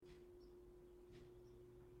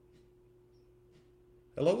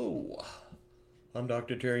Hello, I'm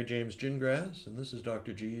Dr. Terry James Gingrass, and this is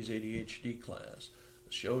Dr. G's ADHD class,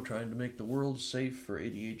 a show trying to make the world safe for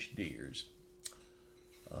ADHDers.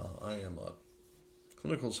 I am a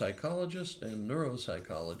clinical psychologist and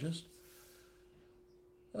neuropsychologist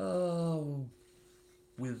uh,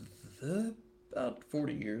 with about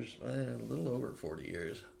 40 years, a little over 40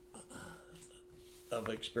 years of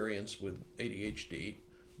experience with ADHD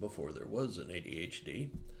before there was an ADHD.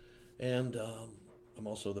 And I'm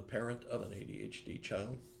also the parent of an ADHD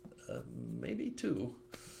child, maybe two.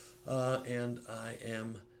 And I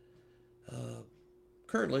am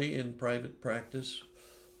currently in private practice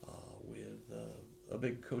with a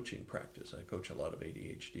big coaching practice. I coach a lot of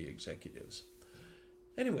ADHD executives.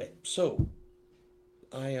 Anyway, so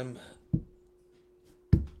I am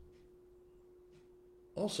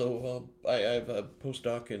also, I have a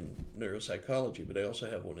postdoc in neuropsychology, but I also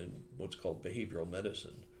have one in what's called behavioral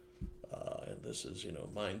medicine. And this is,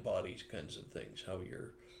 mind body kinds of things, how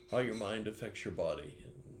your mind affects your body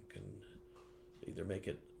and can either make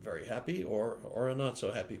it very happy or a not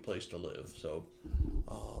so happy place to live. So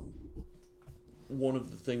um, one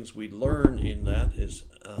of the things we learn in that is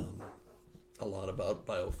a lot about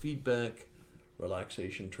biofeedback,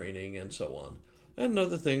 relaxation training, and so on. And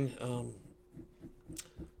another thing,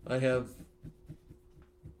 I have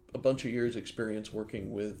a bunch of years experience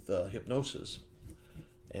working with hypnosis,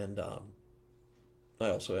 and I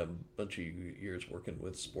also have a bunch of years working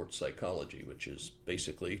with sports psychology, which is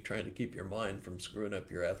basically trying to keep your mind from screwing up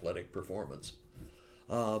your athletic performance.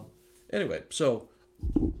 Uh, anyway, so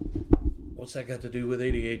what's that got to do with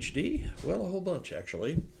ADHD? Well, a whole bunch,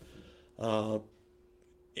 actually. Uh,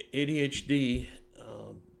 ADHD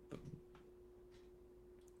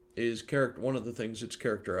is one of the things it's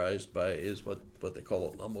characterized by is what they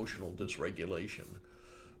call emotional dysregulation,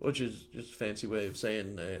 which is just a fancy way of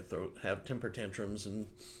saying they have temper tantrums and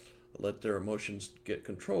let their emotions get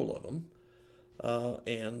control of them.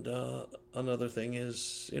 And another thing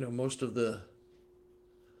is, most of the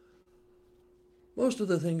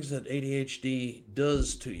things that ADHD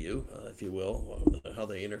does to you, if you will, how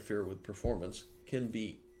they interfere with performance, can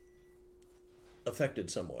be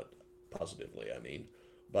affected somewhat positively. I mean,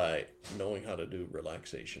 by knowing how to do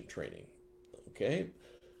relaxation training. Okay,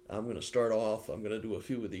 I'm going to start off. I'm going to do a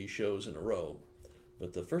few of these shows in a row.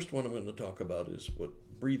 But the first one I'm going to talk about is what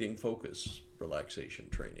breathing focus relaxation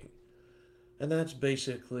training. And that's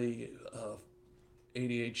basically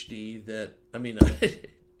ADHD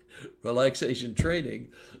relaxation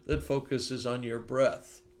training that focuses on your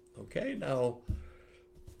breath. Okay, now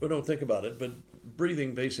we don't think about it, but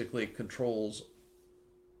breathing basically controls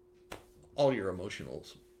all your emotional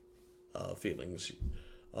feelings.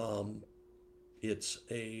 Um, it's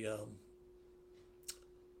you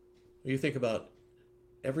think about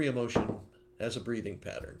every emotion as a breathing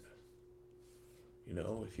pattern.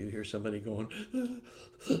 If you hear somebody going,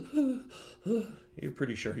 you're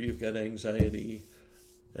pretty sure you've got anxiety.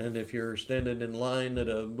 And if you're standing in line at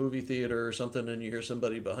a movie theater or something and you hear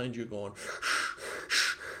somebody behind you going,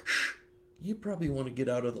 you probably want to get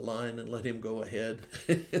out of the line and let him go ahead.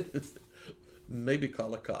 Maybe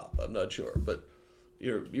call a cop. I'm not sure, but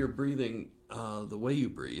you're breathing the way you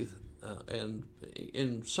breathe, and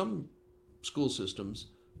in some school systems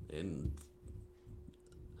in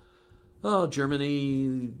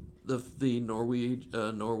Germany, the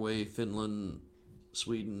Norway, Finland,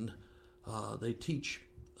 Sweden, they teach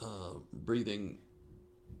breathing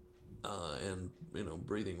and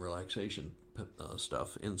breathing relaxation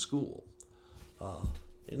stuff in school. Uh,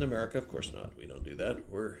 in America, of course not. We don't do that.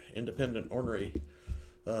 We're independent, ornery,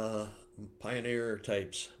 uh, pioneer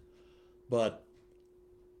types. But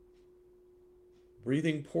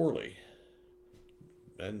breathing poorly,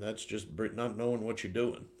 and that's just not knowing what you're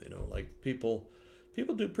doing. Like people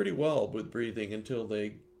do pretty well with breathing until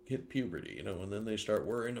they hit puberty. And then they start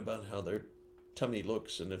worrying about how their tummy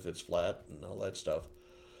looks and if it's flat and all that stuff.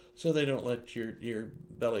 So they don't let your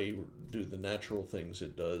belly do the natural things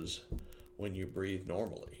it does when you breathe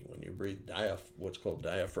normally, when you breathe what's called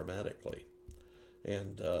diaphragmatically.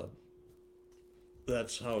 And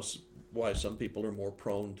that's why some people are more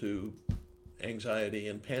prone to anxiety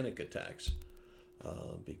and panic attacks,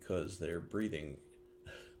 because their breathing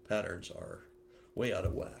patterns are way out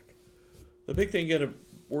of whack. The big thing you got to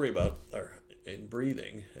worry about in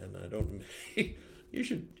breathing, and I don't, you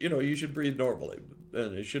should breathe normally,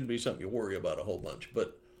 and it shouldn't be something you worry about a whole bunch.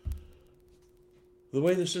 But the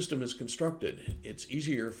way the system is constructed, it's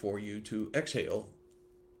easier for you to exhale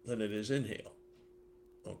than it is inhale.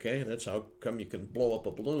 Okay, that's how come you can blow up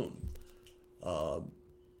a balloon. Uh,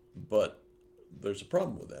 but there's a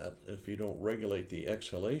problem with that. If you don't regulate the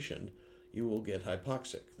exhalation, you will get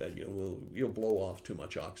hypoxic, that you'll blow off too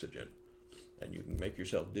much oxygen, and you can make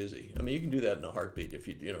yourself dizzy. I mean, you can do that in a heartbeat if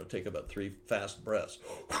you take about 3 fast breaths.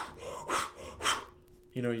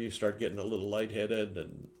 You start getting a little lightheaded,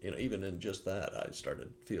 and even in just that, I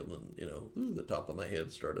started feeling, the top of my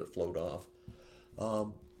head started to float off.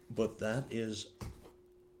 But that is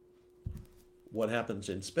what happens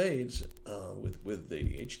in spades with the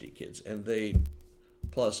ADHD kids, and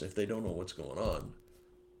plus, if they don't know what's going on,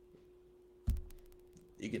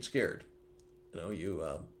 you get scared.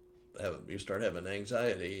 You start having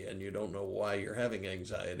anxiety, and you don't know why you're having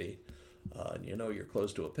anxiety. And you're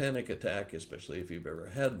close to a panic attack, especially if you've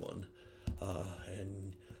ever had one,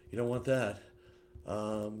 and you don't want that.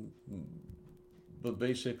 But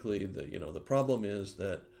basically, the problem is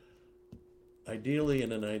that ideally,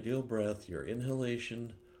 in an ideal breath, your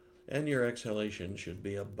inhalation and your exhalation should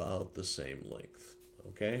be about the same length.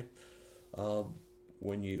 Okay,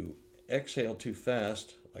 when you exhale too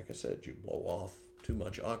fast, like I said, you blow off too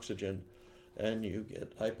much oxygen, and you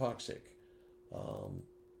get hypoxic.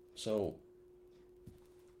 So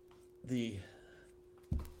the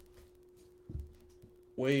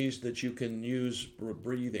ways that you can use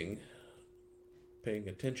breathing, paying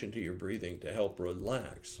attention to your breathing to help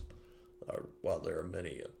relax, well, there are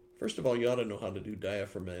many. First of all, you ought to know how to do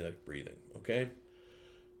diaphragmatic breathing, okay?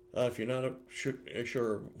 If you're not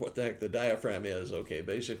sure what the heck the diaphragm is, okay,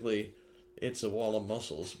 basically it's a wall of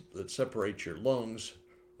muscles that separates your lungs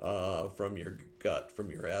from your gut,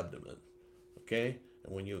 from your abdomen, okay?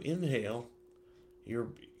 And when you inhale, your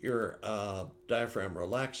diaphragm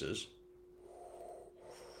relaxes,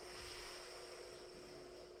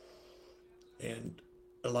 and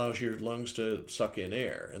allows your lungs to suck in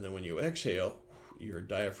air. And then when you exhale, your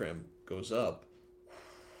diaphragm goes up,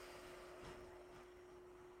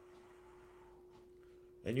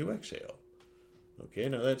 and you exhale. Okay,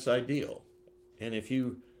 now that's ideal. And if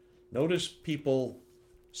you notice people,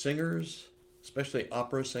 singers, especially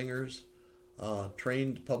opera singers,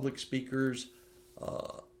 trained public speakers,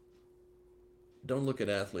 don't look at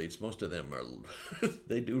athletes. Most of them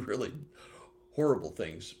they do really horrible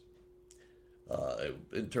things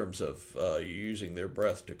in terms of using their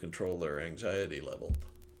breath to control their anxiety level.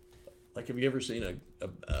 Like, have you ever seen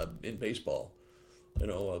in baseball,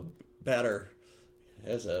 a batter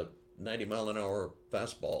has a 90 mile an hour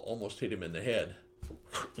fastball, almost hit him in the head.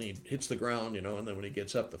 And he hits the ground, and then when he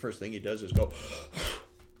gets up, the first thing he does is go.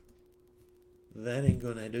 That ain't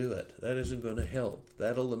going to do it. That isn't going to help.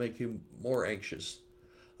 That'll make you more anxious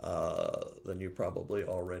than you probably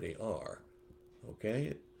already are.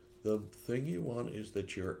 Okay? The thing you want is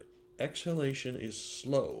that your exhalation is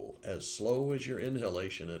slow as your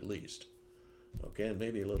inhalation at least. Okay, and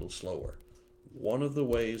maybe a little slower. One of the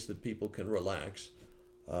ways that people can relax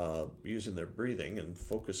using their breathing and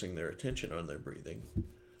focusing their attention on their breathing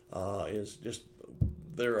is just,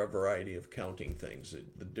 there are a variety of counting things,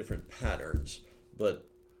 the different patterns, but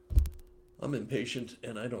I'm impatient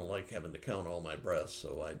and I don't like having to count all my breaths,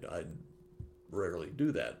 so I rarely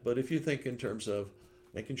do that. But if you think in terms of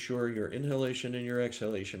making sure your inhalation and your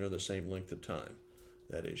exhalation are the same length of time,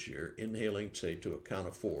 that is, you're inhaling, say, to a count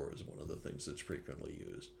of 4 is one of the things that's frequently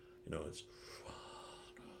used. It's,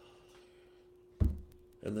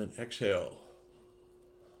 and then exhale.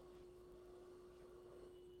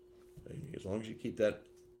 As long as you keep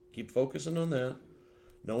focusing on that,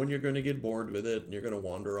 knowing you're going to get bored with it and you're going to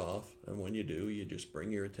wander off. And when you do, you just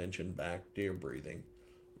bring your attention back to your breathing.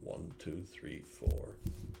 1, 2, 3, 4.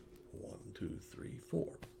 1, 2, 3,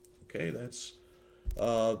 4. Okay, that's,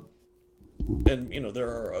 and there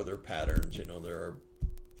are other patterns. There are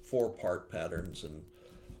 4-part patterns, and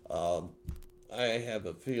I have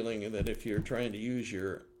a feeling that if you're trying to use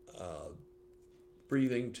your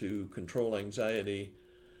breathing to control anxiety,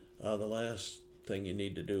 the last thing you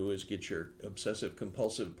need to do is get your obsessive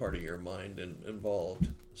compulsive part of your mind involved.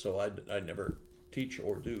 So I never teach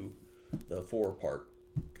or do the 4-part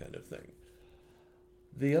kind of thing.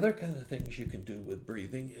 The other kind of things you can do with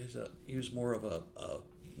breathing is use more of a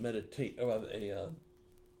mantra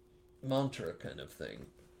kind of thing.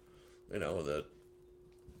 That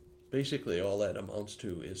basically all that amounts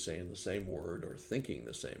to is saying the same word or thinking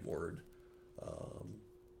the same word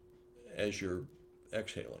as you're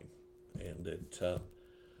exhaling. And it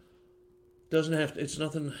doesn't have to, it's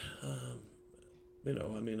nothing,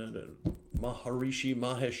 Maharishi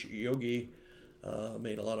Mahesh Yogi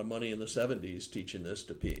made a lot of money in the 70s teaching this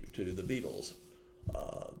to the Beatles.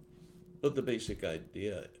 But the basic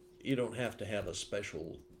idea, you don't have to have a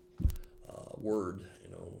special word,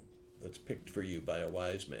 that's picked for you by a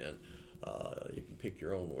wise man. You can pick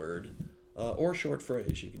your own word or short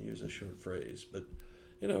phrase. You can use a short phrase, but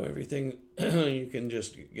everything you can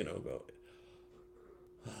just, go,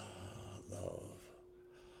 love,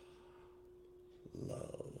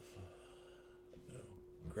 love,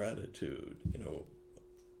 gratitude,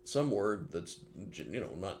 some word that's,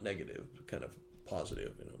 not negative, kind of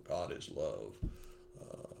positive, God is love,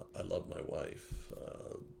 I love my wife,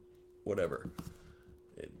 whatever.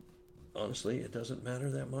 It, honestly, it doesn't matter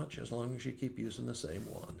that much as long as you keep using the same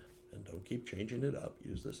one and don't keep changing it up.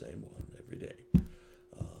 Use the same one every day.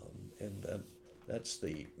 And that's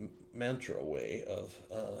the mantra way of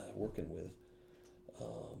working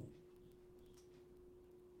um,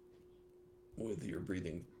 with your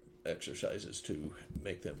breathing exercises to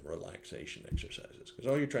make them relaxation exercises. Because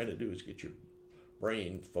all you're trying to do is get your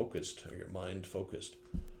brain focused or your mind focused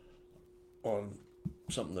on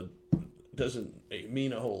something that doesn't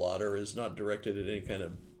mean a whole lot or is not directed at any kind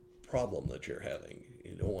of problem that you're having.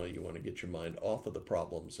 You want to get your mind off of the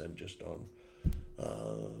problems and just on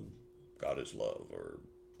God is love or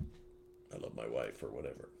I love my wife or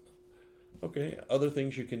whatever. Okay, other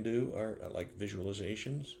things you can do are like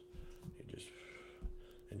visualizations.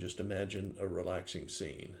 You just imagine a relaxing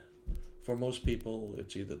scene. For most people,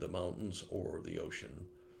 it's either the mountains or the ocean.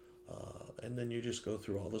 And then you just go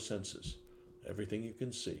through all the senses, everything you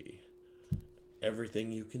can see,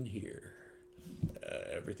 everything you can hear,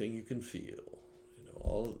 everything you can feel.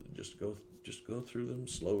 All just go through them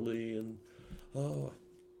slowly, and oh,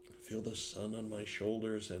 I feel the sun on my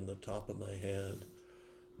shoulders and the top of my head.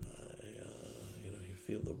 You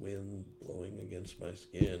feel the wind blowing against my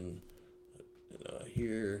skin. I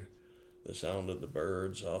hear the sound of the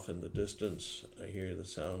birds off in the distance. I hear the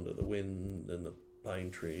sound of the wind and the pine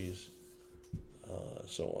trees,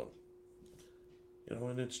 so on.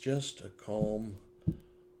 And it's just a calm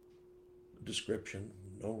description,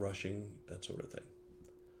 no rushing, that sort of thing.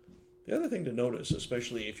 The other thing to notice,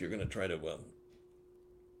 especially if you're going to try to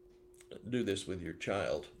do this with your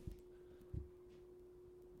child,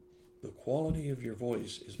 the quality of your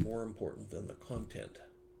voice is more important than the content.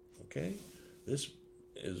 Okay? This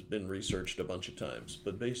has been researched a bunch of times,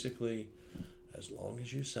 but basically, as long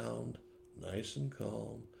as you sound nice and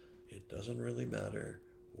calm, it doesn't really matter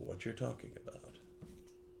what you're talking about.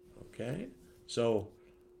 Okay? So,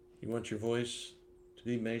 you want your voice to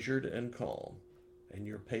be measured and calm, and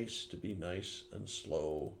your pace to be nice and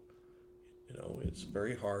slow. It's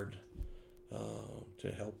very hard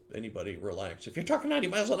to help anybody relax. If you're talking 90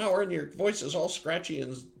 miles an hour and your voice is all scratchy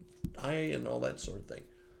and high and all that sort of thing,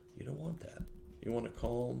 you don't want that. You want a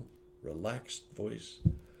calm, relaxed voice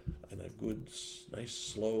and a good, nice,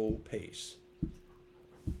 slow pace.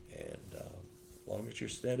 And as long as you're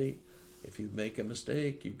steady, if you make a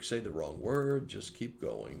mistake, you say the wrong word, just keep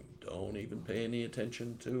going. Don't even pay any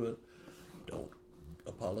attention to it. Don't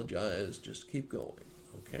apologize, just keep going,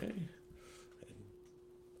 okay? And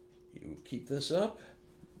you keep this up,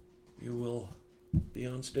 you will be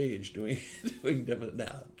on stage doing different. Nah,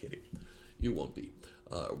 I'm kidding. You won't be.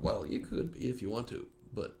 Well, you could be if you want to,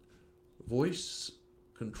 but voice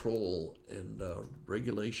control and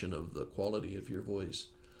regulation of the quality of your voice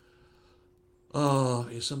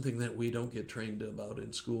is something that we don't get trained about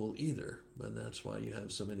in school either. And that's why you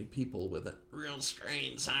have so many people with a real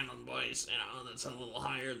strained, silent voice, that's a little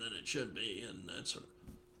higher than it should be. And that's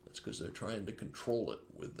because they're trying to control it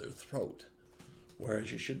with their throat.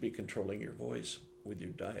 Whereas you should be controlling your voice with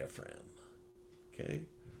your diaphragm. Okay?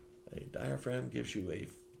 A diaphragm gives you a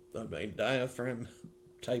diaphragm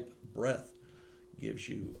type breath gives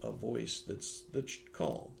you a voice that's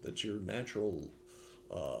calm, that's your natural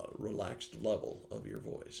relaxed level of your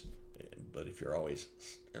voice. But if you're always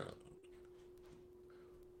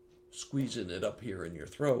squeezing it up here in your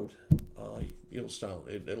throat, it'll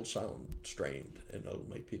sound strained and it'll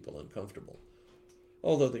make people uncomfortable.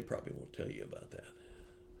 Although they probably won't tell you about that.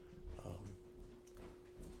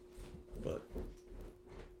 But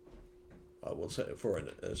I will say, for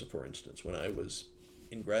instance, when I was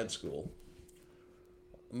in grad school,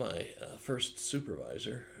 my first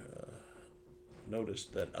supervisor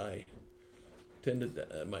noticed that I tended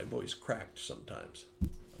to, my voice cracked sometimes.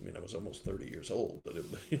 I mean, I was almost 30 years old, but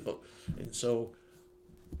and so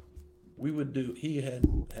he had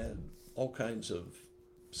all kinds of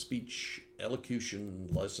speech elocution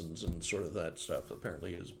lessons and sort of that stuff.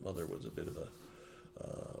 Apparently his mother was a bit of a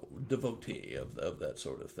devotee of that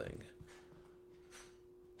sort of thing.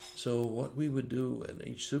 So what we would do in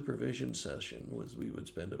each supervision session was we would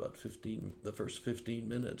spend about the first 15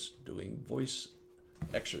 minutes doing voice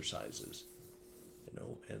exercises,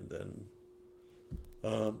 and then,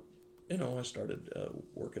 I started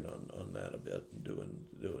working on that a bit,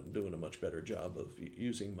 and doing a much better job of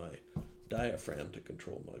using my diaphragm to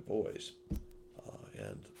control my voice.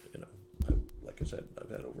 And, like I said, I've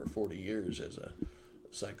had over 40 years as a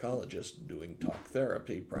psychologist doing talk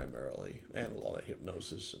therapy primarily, and a lot of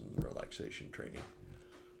hypnosis and relaxation training.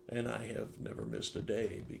 And I have never missed a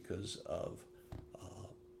day because of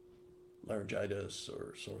laryngitis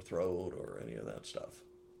or sore throat or any of that stuff.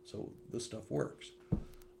 So this stuff works.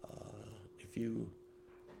 If you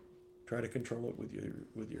try to control it with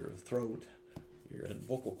your throat, your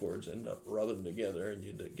vocal cords end up rubbing together, and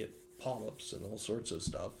you get polyps and all sorts of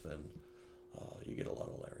stuff, and you get a lot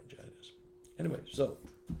of laryngitis. Anyway, so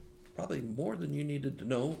probably more than you needed to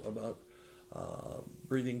know about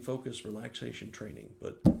breathing focus relaxation training,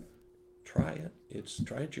 but try it.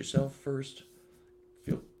 Try it yourself first.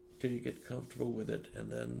 Feel till you get comfortable with it,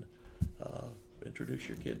 and then introduce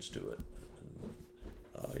your kids to it. And,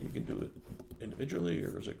 you can do it individually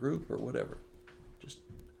or as a group or whatever. Just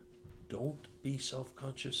don't be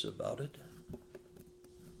self-conscious about it.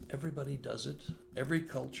 Everybody does it. Every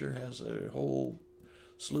culture has a whole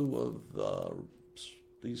slew of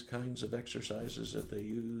these kinds of exercises that they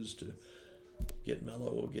use to get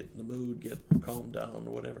mellow, get in the mood, get calmed down,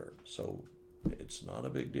 whatever. So it's not a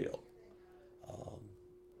big deal.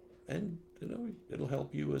 And, it'll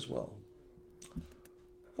help you as well.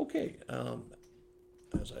 Okay,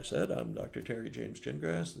 as I said, I'm Dr. Terry James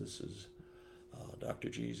Gingras. This is Dr.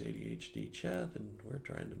 G's ADHD Chat, and we're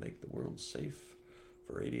trying to make the world safe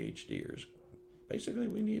for ADHDers. Basically,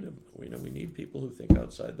 we need them. We need people who think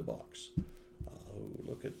outside the box, who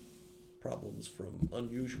look at problems from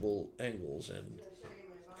unusual angles and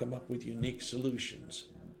come up with unique solutions.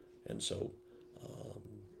 And so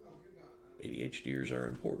ADHDers are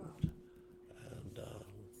important, and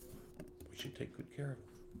we should take good care of them.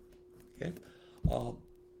 Okay?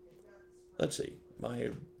 Let's see. My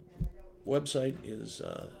website is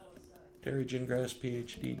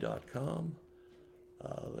terrygingrassphd.com.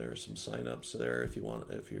 There are some sign-ups there if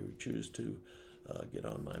you choose to get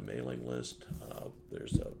on my mailing list.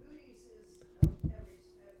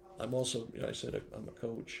 I'm also, I said I'm a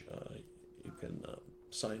coach. You can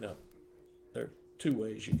sign up. There are two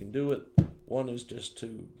ways you can do it. One is just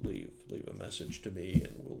to leave a message to me,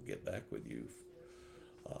 and we'll get back with you.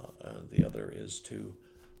 And the other is to,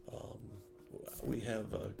 we have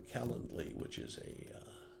Calendly, which is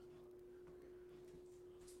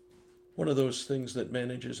one of those things that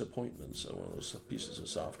manages appointments, one of those pieces of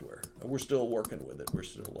software. And we're still working with it. We're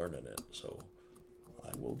still learning it. So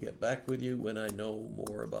I will get back with you when I know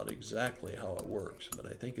more about exactly how it works. But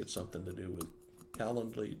I think it's something to do with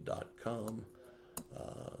calendly.com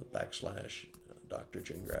 / Dr.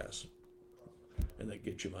 Gingras. And that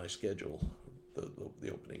gets you my schedule,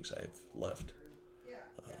 the openings I've left.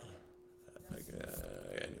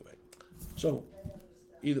 Anyway, so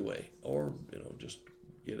either way, or just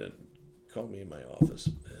call me in my office,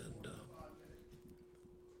 and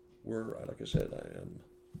like I said, I am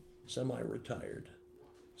semi-retired,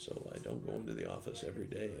 so I don't go into the office every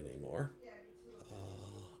day anymore.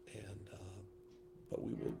 But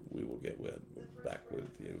we will get back with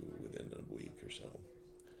you within a week or so.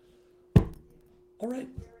 All right,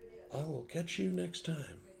 I will catch you next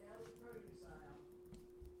time.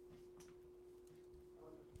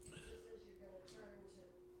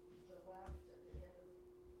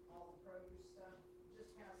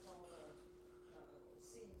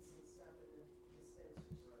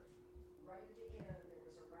 Right at the end.